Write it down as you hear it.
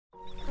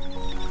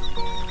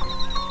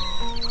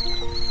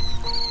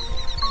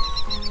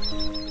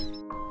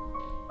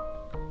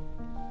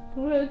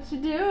What you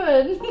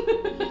doing?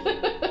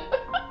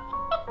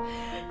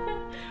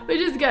 We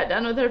just got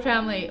done with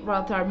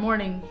our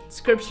morning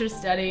scripture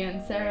study,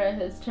 and Sarah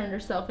has turned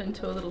herself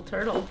into a little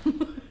turtle.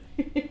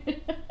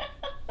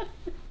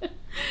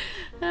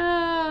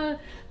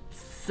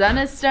 Sun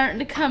is starting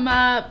to come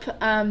up.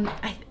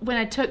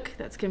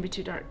 That's gonna be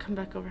too dark. Come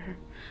back over here.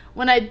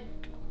 When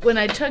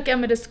I took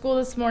Emma to school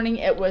this morning,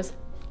 it was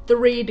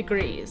 3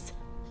 degrees.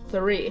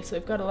 3. So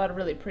we've got a lot of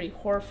really pretty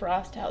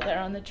hoarfrost out there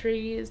on the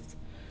trees.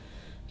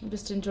 I'm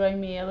just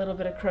enjoying me a little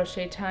bit of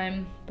crochet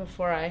time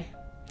before I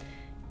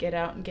get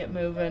out and get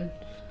moving.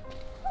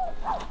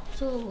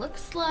 So it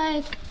looks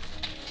like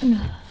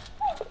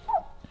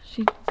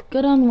she's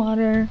good on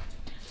water.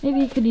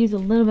 Maybe you could use a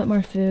little bit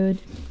more food,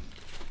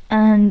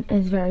 and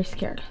is very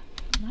scared.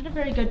 Not a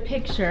very good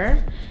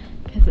picture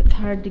because it's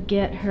hard to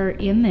get her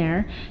in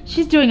there.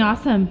 She's doing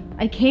awesome.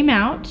 I came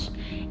out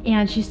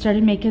and she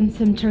started making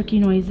some turkey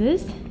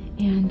noises,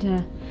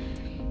 and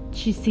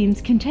she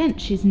seems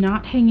content. She's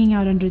not hanging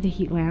out under the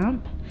heat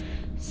lamp.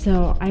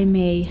 So I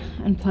may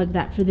unplug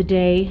that for the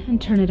day and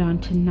turn it on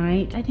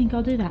tonight. I think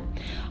I'll do that.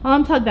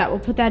 I'll unplug that. We'll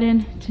put that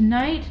in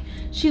tonight.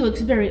 She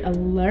looks very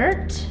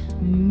alert,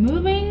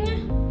 moving.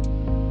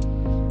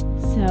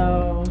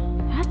 So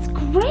that's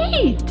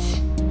great.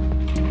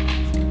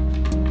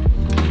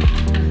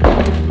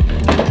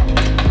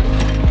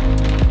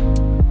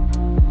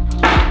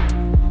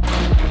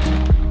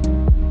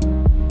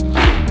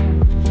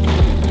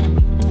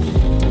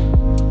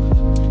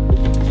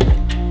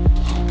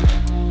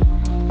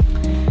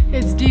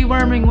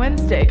 Deworming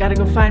Wednesday. Gotta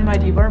go find my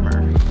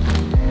dewormer.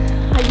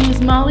 I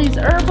use Molly's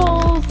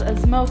Herbals,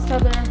 as most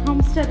other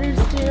homesteaders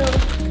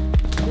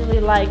do.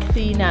 Really like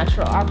the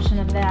natural option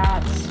of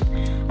that.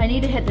 I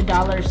need to hit the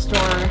dollar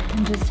store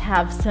and just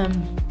have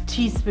some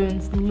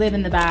teaspoons live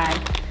in the bag.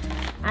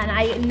 And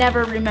I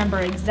never remember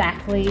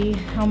exactly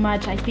how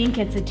much. I think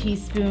it's a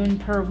teaspoon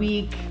per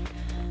week.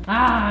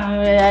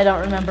 I don't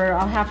remember.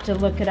 I'll have to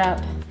look it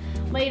up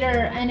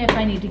later, and if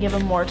I need to give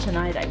them more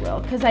tonight, I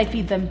will, because I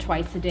feed them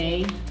twice a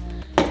day.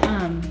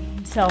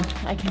 So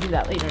I can do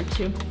that later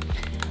too.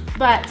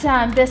 But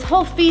this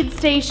whole feed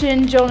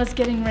station, Jonah's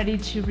getting ready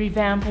to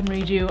revamp and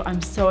redo.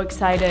 I'm so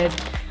excited.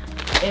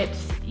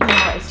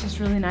 It's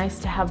just really nice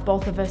to have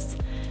both of us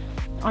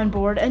on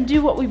board and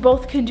do what we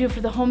both can do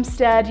for the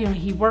homestead. You know,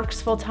 he works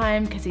full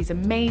time because he's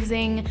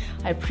amazing.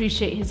 I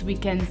appreciate his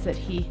weekends that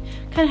he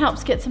kind of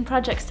helps get some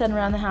projects done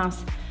around the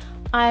house.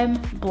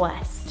 I'm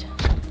blessed.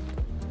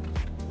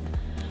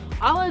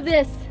 All of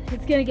this is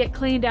gonna get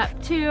cleaned up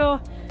too.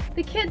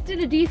 The kids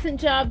did a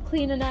decent job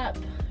cleaning up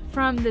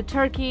from the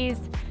turkeys.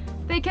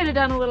 They could have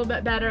done a little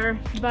bit better,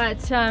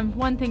 but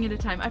one thing at a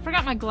time. I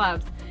forgot my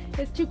gloves.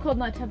 It's too cold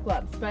not to have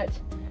gloves, but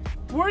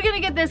we're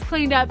gonna get this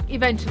cleaned up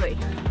eventually.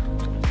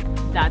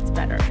 That's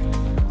better.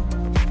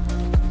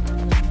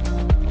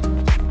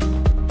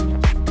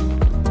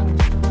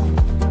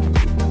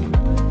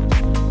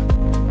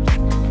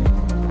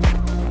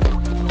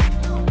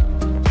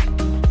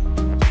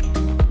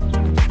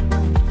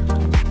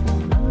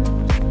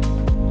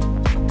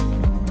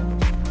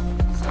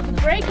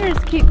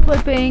 Keep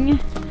flipping,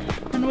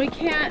 and we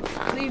can't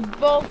leave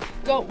both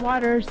goat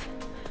waters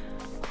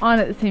on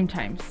at the same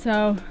time.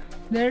 So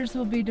theirs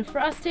will be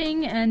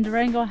defrosting, and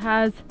Durango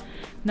has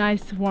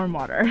nice warm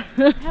water.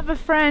 I have a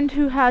friend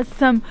who has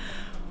some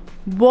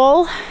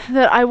wool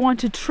that I want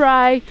to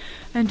try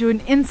and do an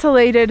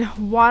insulated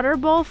water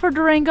bowl for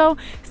Durango,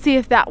 see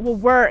if that will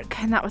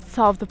work and that would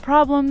solve the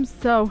problem.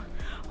 So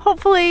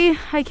hopefully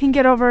I can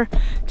get over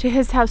to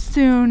his house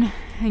soon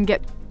and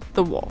get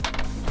the wool.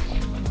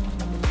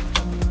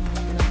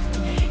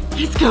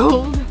 It's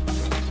cold.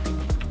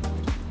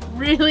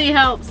 Really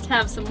helps to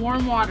have some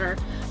warm water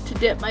to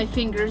dip my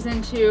fingers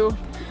into,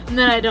 and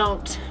then I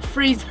don't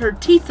freeze her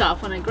teeth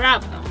off when I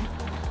grab them.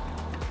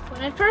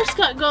 When I first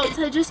got goats,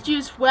 I just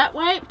used wet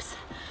wipes,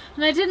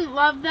 and I didn't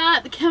love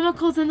that, the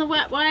chemicals in the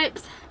wet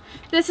wipes.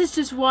 This is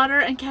just water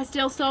and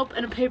Castile soap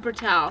and a paper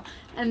towel,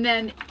 and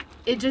then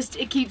it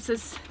keeps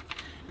us,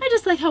 I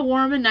just like how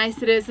warm and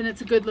nice it is, and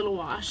it's a good little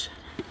wash.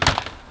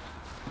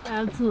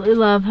 Absolutely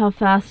love how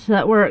fast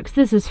that works.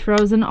 This is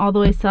frozen all the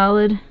way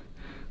solid.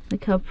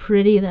 Look how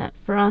pretty that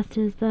frost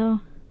is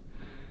though.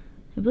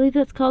 I believe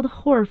that's called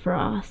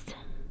hoarfrost.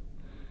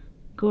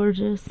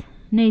 Gorgeous.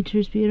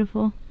 Nature's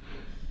beautiful.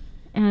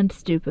 And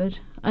stupid.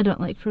 I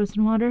don't like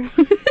frozen water.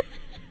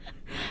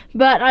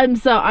 But I'm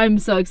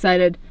so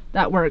excited.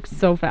 That works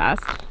so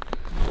fast.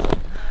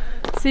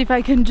 Let's see if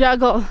I can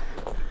juggle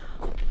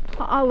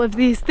all of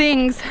these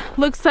things.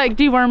 Looks like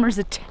dewormer's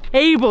a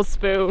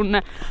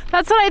tablespoon.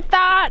 That's what I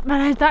thought, but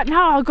I thought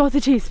no, I'll go with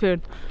a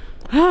teaspoon.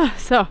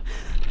 So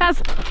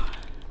that's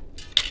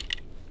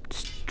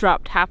just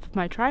dropped half of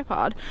my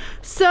tripod.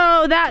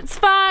 So that's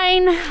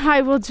fine.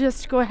 I will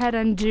just go ahead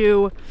and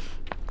do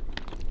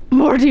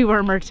more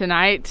dewormer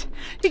tonight.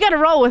 You gotta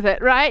roll with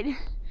it, right?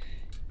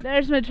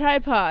 There's my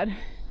tripod.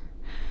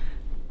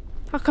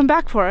 I'll come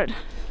back for it.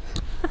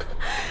 And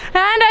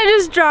I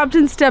just dropped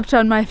and stepped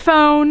on my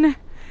phone.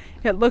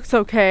 It looks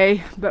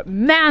okay, but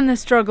man, the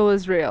struggle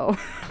is real.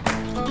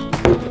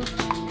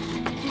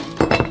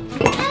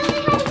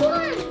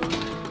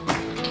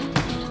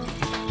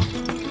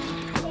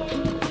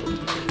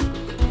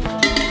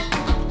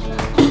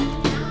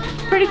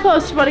 pretty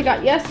close to what I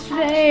got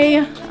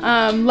yesterday.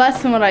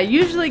 Less than what I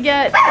usually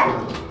get,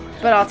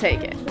 but I'll take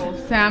it.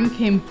 Sam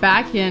came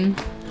back in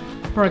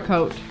for a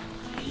coat.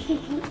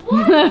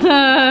 What? It's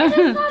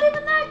not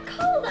even that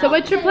cold. So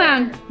what's your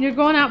plan? You're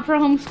going out for a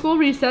homeschool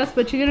recess.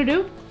 What you gonna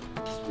do?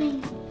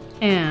 Swing.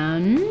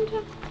 And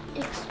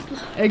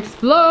Explore.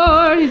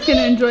 explore. He's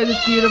gonna enjoy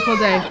this beautiful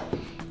day.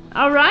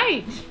 All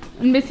right.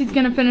 And Missy's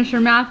gonna finish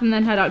her math and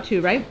then head out too,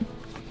 right?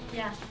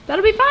 Yeah.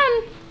 That'll be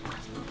fun.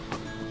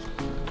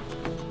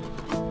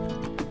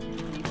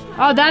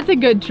 Oh, that's a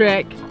good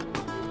trick. Can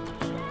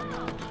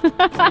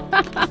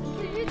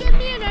you give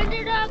me an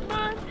underdog,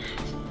 Mom?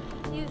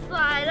 You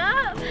slide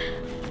up.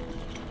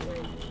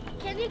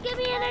 Can you give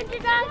me an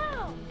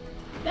underdog?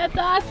 That's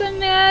awesome,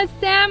 Miss.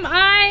 Sam,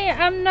 I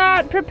am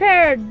not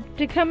prepared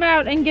to come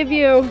out and give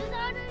you...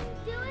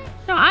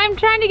 No, I'm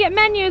trying to get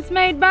menus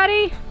made,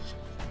 buddy.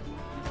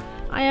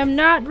 I am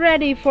not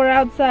ready for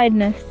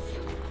outsideness.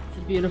 It's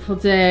a beautiful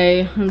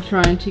day. I'm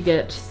trying to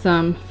get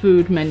some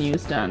food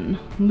menus done.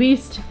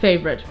 Least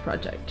favorite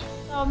project.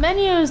 So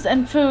menus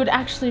and food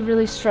actually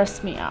really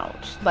stress me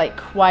out, like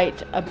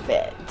quite a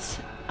bit.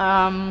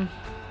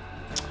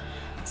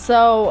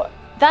 So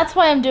that's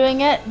why I'm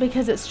doing it,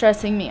 because it's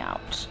stressing me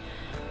out.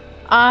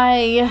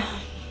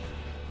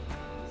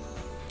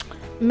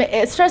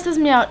 It stresses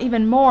me out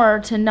even more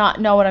to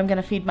not know what I'm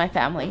gonna feed my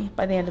family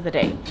by the end of the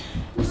day.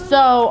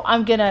 So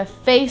I'm gonna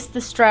face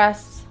the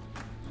stress,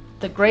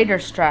 the greater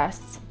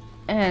stress,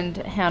 and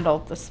handle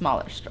the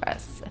smaller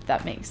stress, if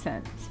that makes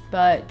sense.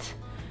 But,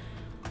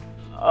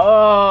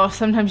 oh,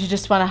 sometimes you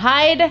just wanna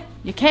hide.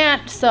 You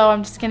can't, so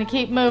I'm just gonna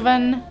keep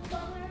moving,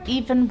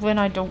 even when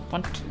I don't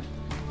want to.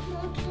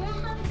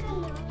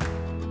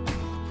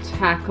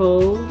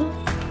 Tackled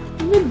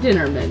the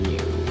dinner menu.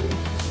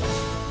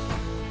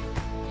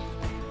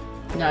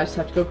 Now I just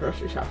have to go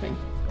grocery shopping.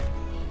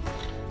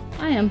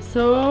 I am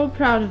so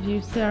proud of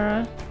you,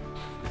 Sarah.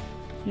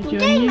 I'm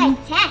doing my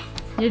test.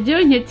 You're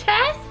doing your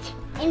test?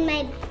 And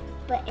my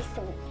butt is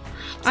so hot.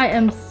 I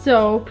am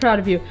so proud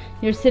of you.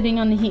 You're sitting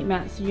on the heat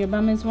mat, so your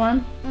bum is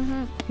warm?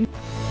 Mm-hmm.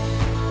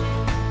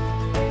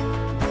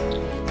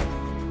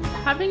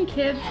 Having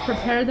kids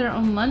prepare their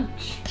own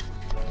lunch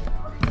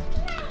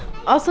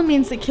also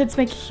means that kids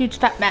make a huge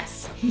fat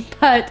mess.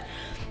 But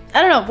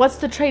I don't know, what's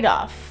the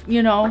trade-off?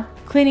 You know,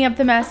 cleaning up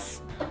the mess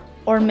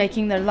or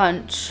making their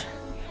lunch?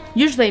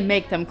 Usually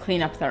make them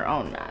clean up their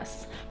own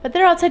mess. But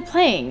they're outside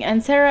playing,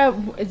 and Sarah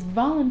is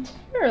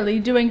voluntarily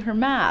doing her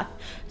math.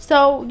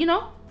 So, you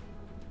know,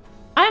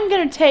 I'm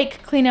gonna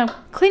take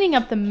cleaning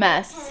up the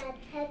mess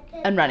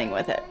and running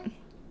with it.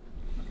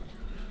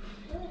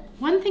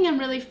 One thing I'm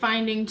really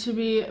finding to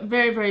be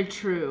very, very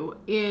true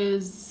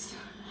is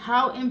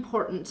how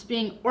important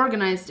being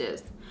organized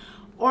is.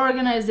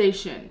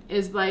 Organization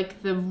is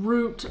like the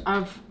root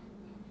of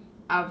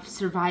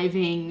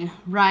surviving,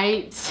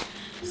 right?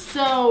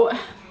 So,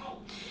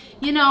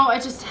 you know,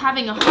 it's just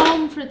having a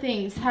home for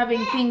things,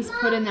 having things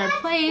put in their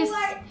place.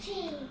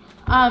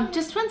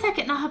 Just 1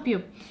 second and I'll help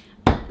you.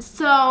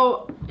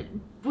 So,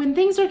 when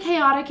things are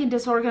chaotic and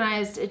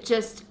disorganized, it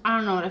just, I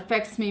don't know, it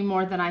affects me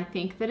more than I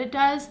think that it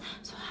does.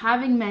 So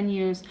having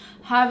menus,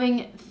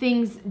 having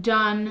things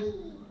done,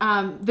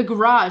 the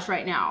garage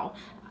right now,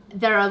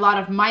 there are a lot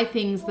of my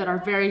things that are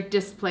very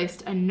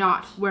displaced and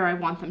not where I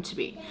want them to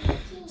be.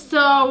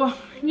 So,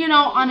 you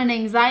know, on an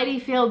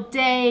anxiety-filled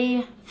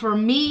day, for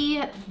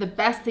me, the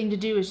best thing to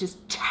do is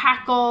just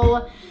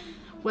tackle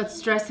what's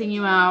stressing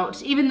you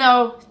out. Even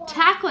though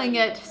tackling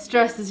it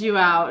stresses you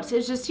out,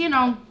 it's just, you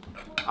know,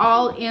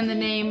 all in the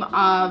name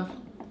of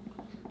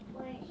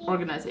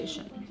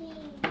organization.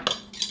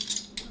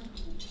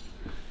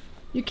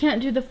 You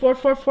can't do the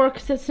 4-4-4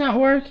 because it's not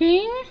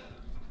working?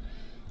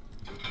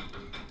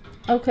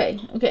 Okay,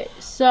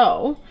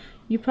 so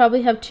you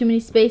probably have too many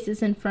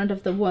spaces in front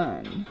of the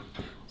 1.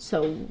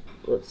 So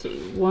let's see,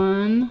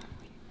 1,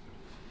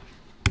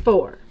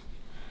 4.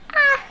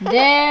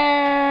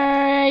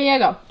 There you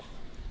go.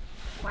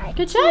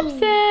 Good job,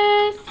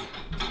 sis.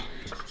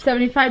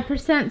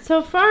 75%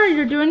 so far.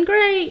 You're doing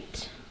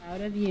great.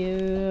 Proud of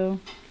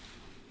you.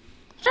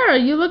 Sure,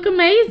 you look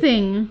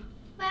amazing.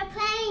 We're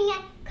playing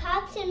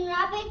cops and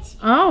rabbits.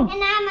 Oh.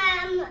 And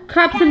I'm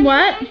Cops and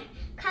what?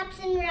 Cops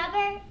and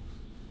rubber.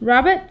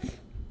 Rabbits?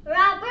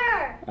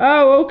 Rubber.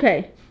 Oh,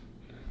 okay.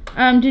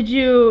 Did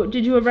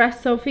you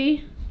arrest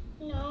Sophie?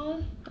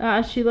 No.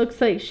 She looks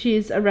like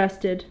she's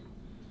arrested.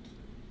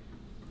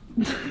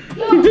 You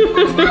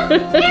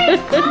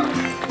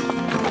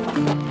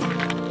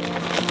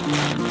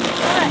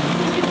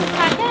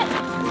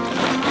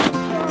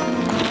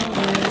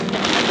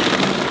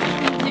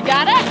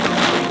got it?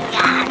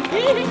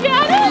 You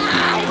got it?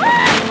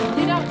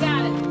 You don't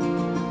got it.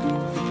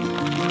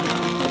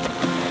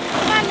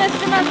 Come on,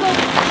 Mr. Muscle.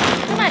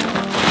 Come on.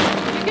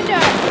 You can do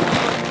it.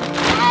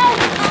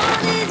 All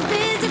these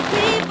busy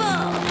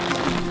people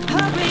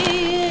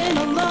hurrying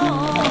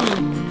along.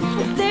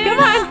 They're Come on.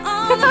 not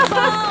on the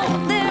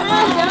phone. They're Come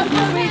on, all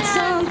worried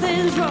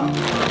something's wrong.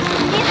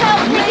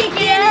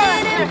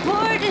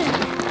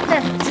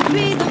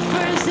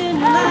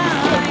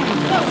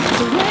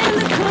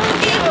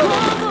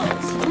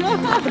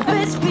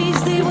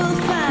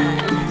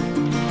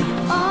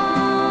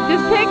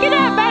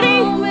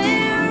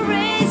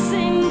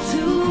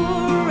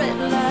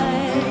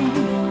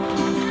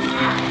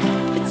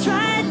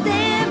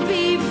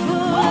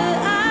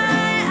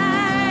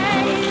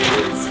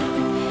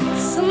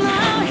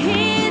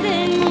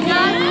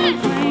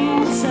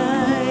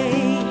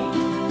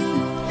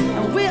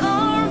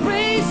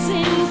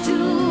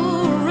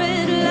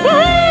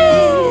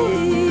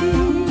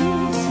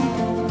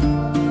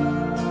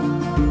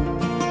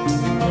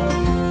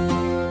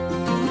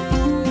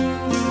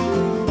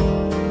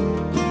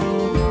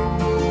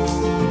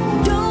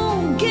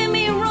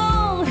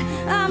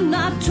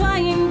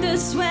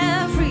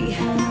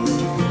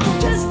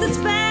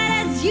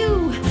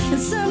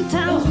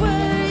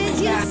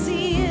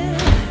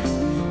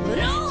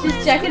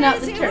 Checking out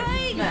the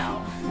turkey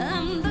smell.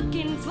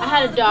 I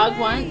had a dog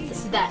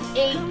once that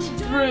ate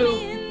through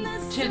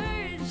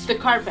to the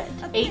carpet,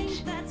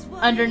 ate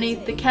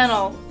underneath the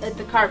kennel at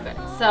the carpet.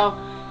 So,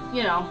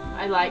 you know,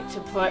 I like to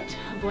put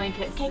a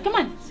blanket. Okay, come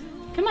on.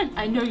 Come on.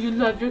 I know you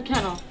love your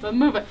kennel, but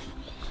move it.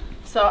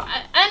 So,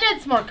 and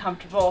it's more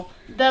comfortable.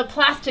 The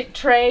plastic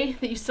tray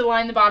that used to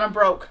line the bottom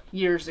broke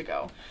years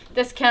ago.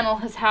 This kennel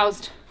has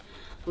housed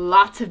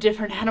lots of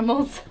different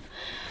animals,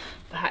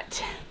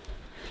 but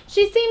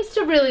she seems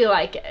to really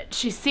like it.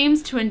 She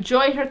seems to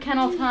enjoy her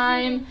kennel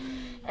time,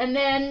 and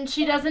then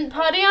she doesn't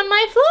potty on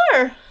my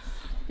floor.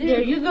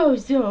 There you go,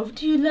 Zove.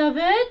 Do you love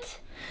it?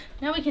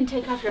 Now we can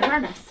take off your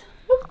harness.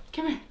 Woo,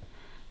 come here.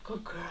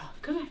 Good girl.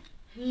 Come here.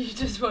 You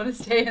just want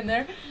to stay in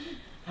there?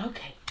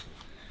 Okay.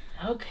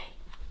 Okay.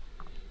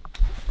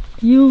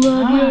 You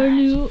love your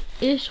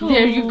new-ish home.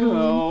 There you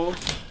go.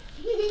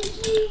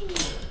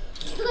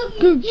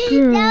 Good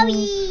girl.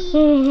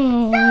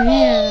 Oh,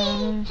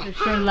 Yeah. They're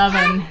sure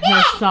loving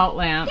their salt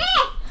lamps.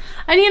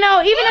 And you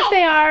know, even if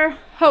they are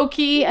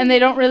hokey and they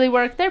don't really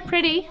work, they're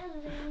pretty.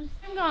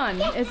 I'm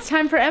gone. It's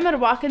time for Emma to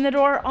walk in the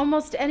door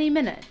almost any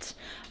minute.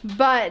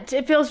 But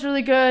it feels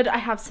really good. I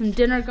have some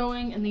dinner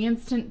going in the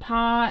Instant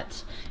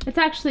Pot. It's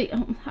actually,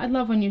 oh, I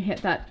love when you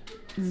hit that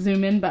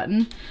zoom in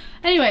button.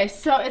 Anyway,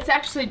 so it's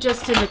actually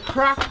just in the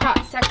crock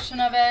pot section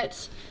of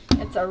it.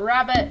 It's a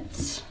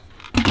rabbit.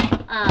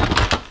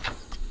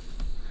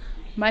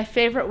 My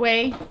favorite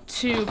way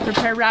to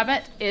prepare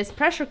rabbit is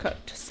pressure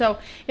cooked. So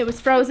it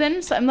was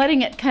frozen, so I'm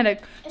letting it kind of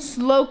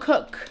slow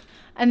cook,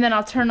 and then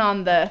I'll turn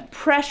on the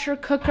pressure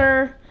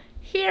cooker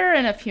here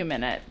in a few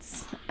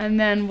minutes. And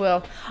then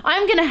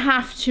I'm gonna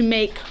have to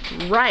make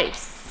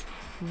rice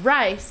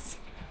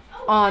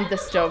on the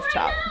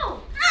stovetop.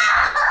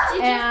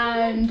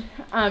 And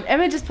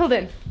Emma just pulled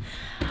in.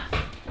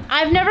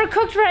 I've never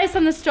cooked rice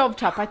on the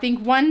stovetop, I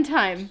think one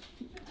time.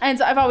 And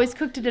so I've always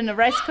cooked it in a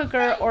rice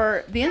cooker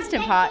or the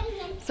Instant Pot.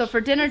 So for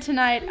dinner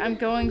tonight, I'm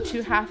going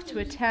to have to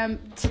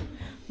attempt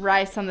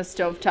rice on the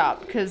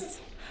stovetop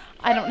because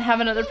I don't have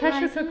another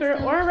pressure cooker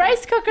or a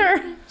rice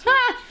cooker.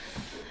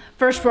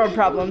 First world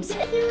problems.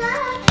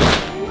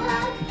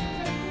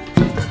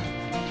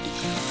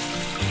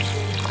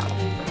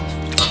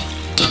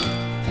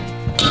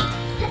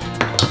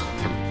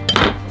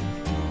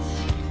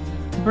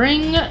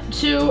 Bring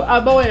to a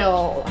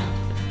boil.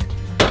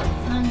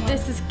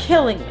 This is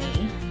killing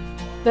me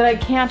that I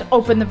can't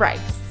open the rice.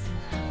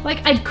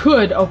 Like, I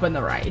could open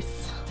the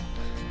rice,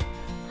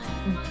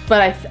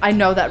 but I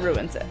know that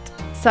ruins it.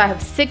 So I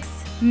have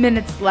 6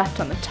 minutes left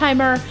on the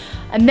timer,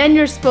 and then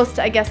you're supposed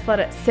to, I guess, let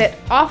it sit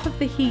off of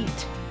the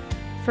heat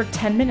for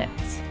 10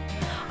 minutes.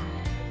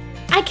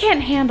 I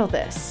can't handle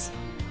this.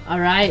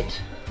 All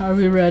right, are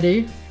we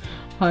ready?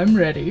 I'm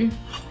ready.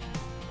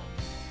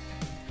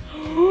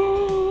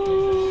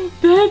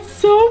 That's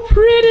so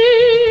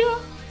pretty.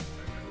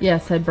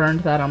 Yes, I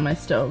burned that on my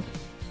stove.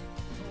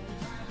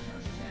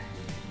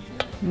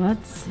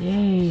 Let's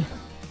see.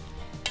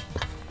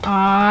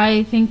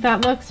 I think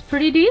that looks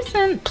pretty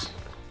decent.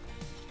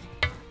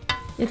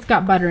 It's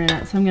got butter in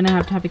it, so I'm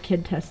gonna have a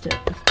kid test it.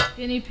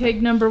 Guinea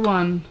pig number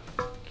 1.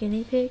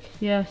 Guinea pig?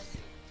 Yes.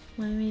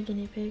 Why am I a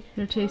guinea pig?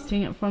 You're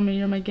tasting it for me.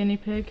 You're my guinea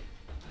pig.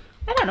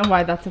 I don't know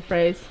why that's a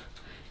phrase.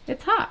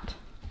 It's hot.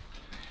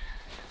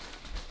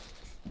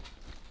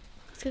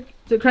 It's good.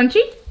 Is it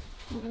crunchy?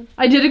 Mm-hmm.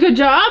 I I did a good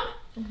job?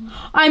 Mm-hmm.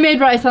 I made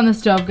rice on the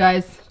stove,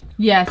 guys.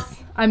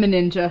 Yes, I'm a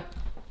ninja.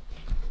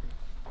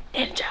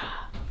 Ninja.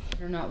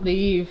 Better not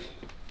leave.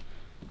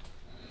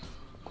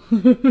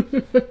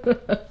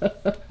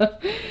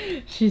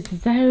 She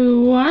says, I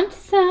want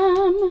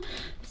some.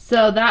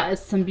 So that is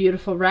some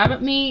beautiful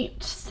rabbit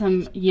meat,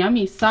 some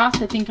yummy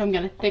sauce. I think I'm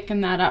gonna thicken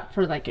that up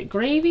for like a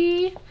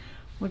gravy.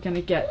 We're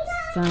gonna get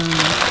some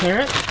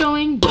carrots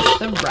going with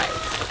the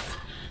rice.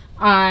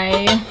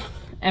 I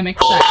am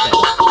excited.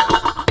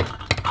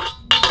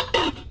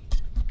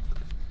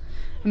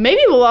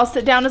 Maybe we'll all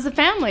sit down as a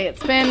family.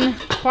 It's been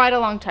quite a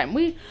long time.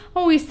 We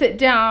always sit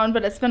down,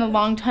 but it's been a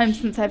long time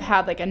since I've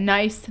had like a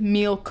nice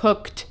meal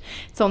cooked.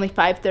 It's only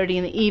 5:30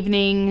 in the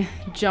evening.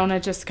 Jonah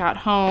just got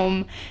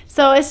home.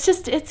 So it's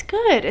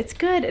good. It's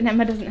good. And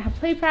Emma doesn't have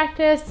play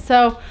practice.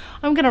 So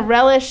I'm gonna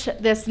relish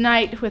this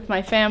night with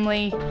my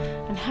family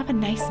and have a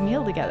nice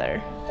meal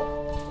together.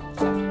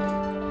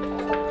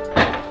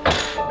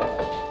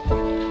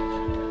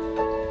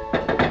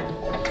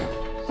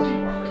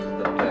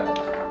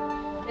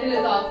 It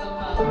is awesome,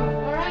 huh?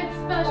 All right,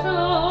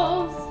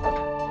 specials.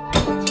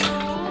 Do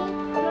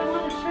I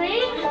want to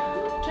trade?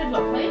 Trade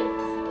what,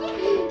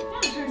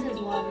 plates? Yours has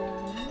water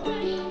on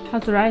it.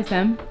 How's the rice,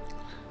 Em?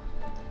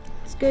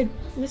 It's good.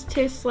 This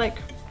tastes like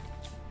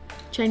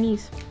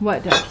Chinese.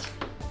 What does?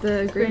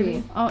 The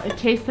gravy. Oh, it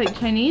tastes like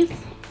Chinese?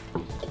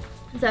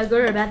 Is that a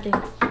good or a bad thing?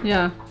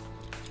 Yeah.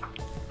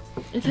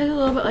 It tastes a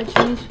little bit like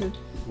Chinese food.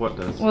 What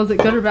does? Well, is it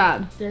good or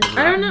bad?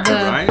 I don't know. The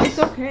rice? It's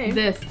okay.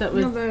 This that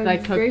was No, the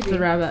that cooked gravy. the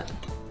rabbit.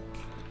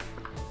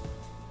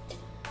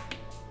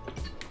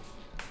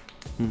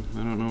 I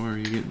don't know where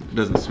you get. It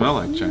doesn't smell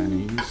like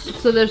Chinese.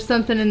 So there's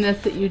something in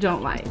this that you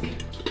don't like.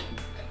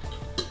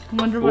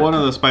 Wonder what. One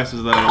of the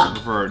spices that I don't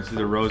prefer. It's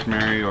either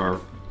rosemary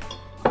or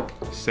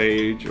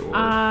sage or.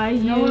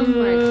 No one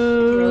likes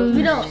rosemary.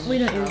 We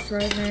don't use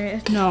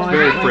rosemary. No,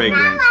 Very I don't.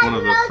 fragrant. One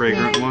of the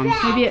fragrant ones.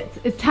 Maybe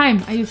it's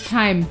thyme. I use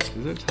thyme.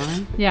 Is it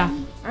thyme? Yeah.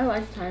 I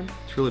like thyme.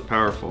 It's really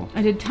powerful.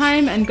 I did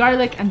thyme and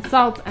garlic and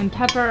salt and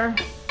pepper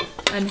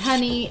and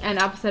honey and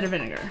apple cider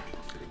vinegar.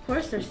 Of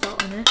course there's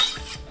salt in it.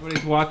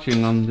 Everybody's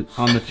watching on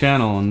the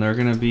channel, and they're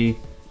gonna be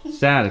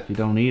sad if you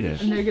don't eat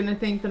it. And they're gonna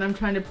think that I'm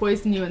trying to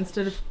poison you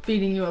instead of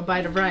feeding you a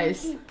bite of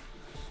rice.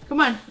 Come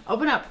on,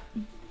 open up.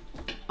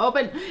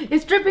 Open.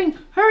 It's dripping.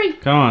 Hurry.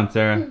 Come on,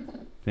 Sarah.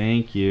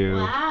 Thank you.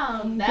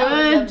 Wow.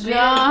 Good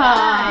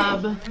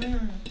job.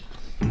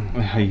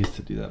 I used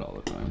to do that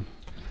all the time.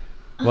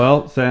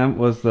 Well, Sam,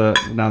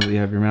 now that you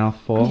have your mouth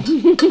full,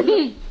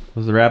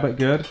 was the rabbit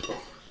good?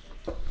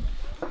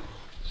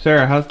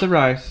 Sarah, how's the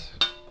rice?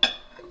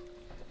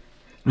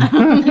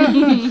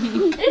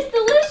 It's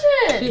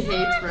delicious. She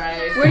hates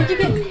rice. Where'd you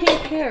get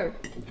pink hair?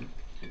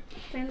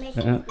 We're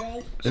making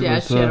bread. It Yeah,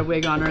 was, she had a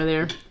wig on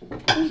earlier.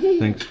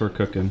 Thanks for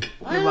cooking.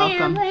 You're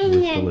welcome.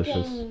 It was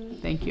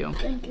delicious. Thank you.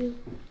 Thank you.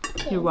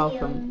 You're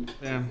welcome.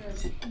 Sam.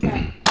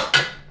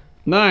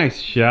 Nice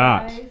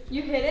shot.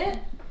 You hit it?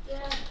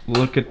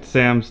 Look at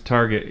Sam's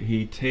target.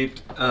 He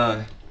taped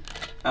a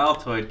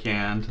Altoid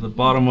can to the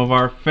bottom of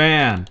our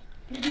fan.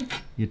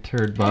 You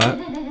turd butt.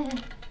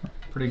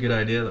 Pretty good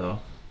idea though.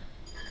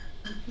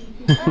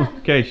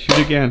 Okay, shoot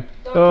again.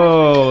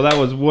 Oh, that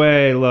was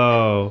way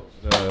low.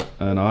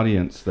 An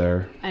audience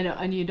there. I know,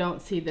 and you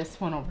don't see this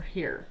one over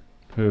here.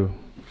 Who?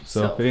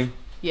 Sophie?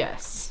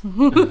 Yes.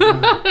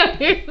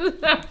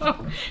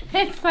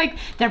 It's like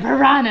the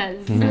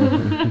piranhas.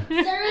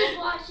 Sarah's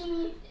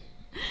watching.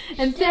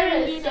 And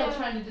Sarah's still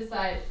trying to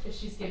decide if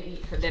she's going to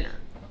eat for dinner.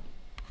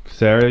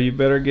 Sarah, you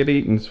better get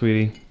eating,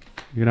 sweetie.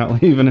 You're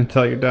not leaving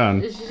until you're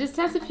done. She just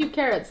has a few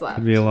carrots left.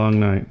 It'll be a long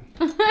night.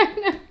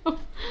 I know.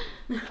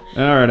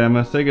 Alright,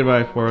 Emma, say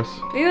goodbye for us.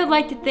 We would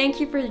like to thank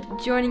you for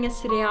joining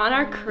us today on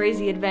our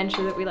crazy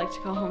adventure that we like to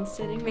call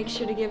homesteading. Make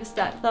sure to give us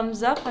that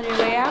thumbs up on your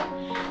way out,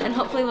 and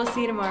hopefully we'll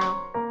see you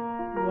tomorrow.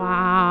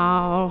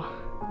 Wow.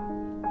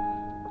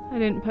 I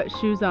didn't put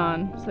shoes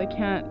on, so I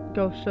can't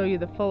go show you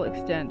the full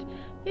extent.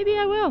 Maybe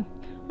I will.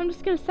 I'm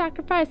just gonna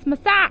sacrifice my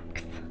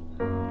socks.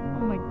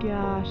 Oh my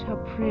gosh, how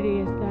pretty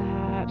is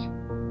that?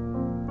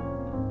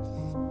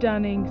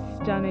 Stunning,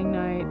 stunning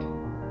night.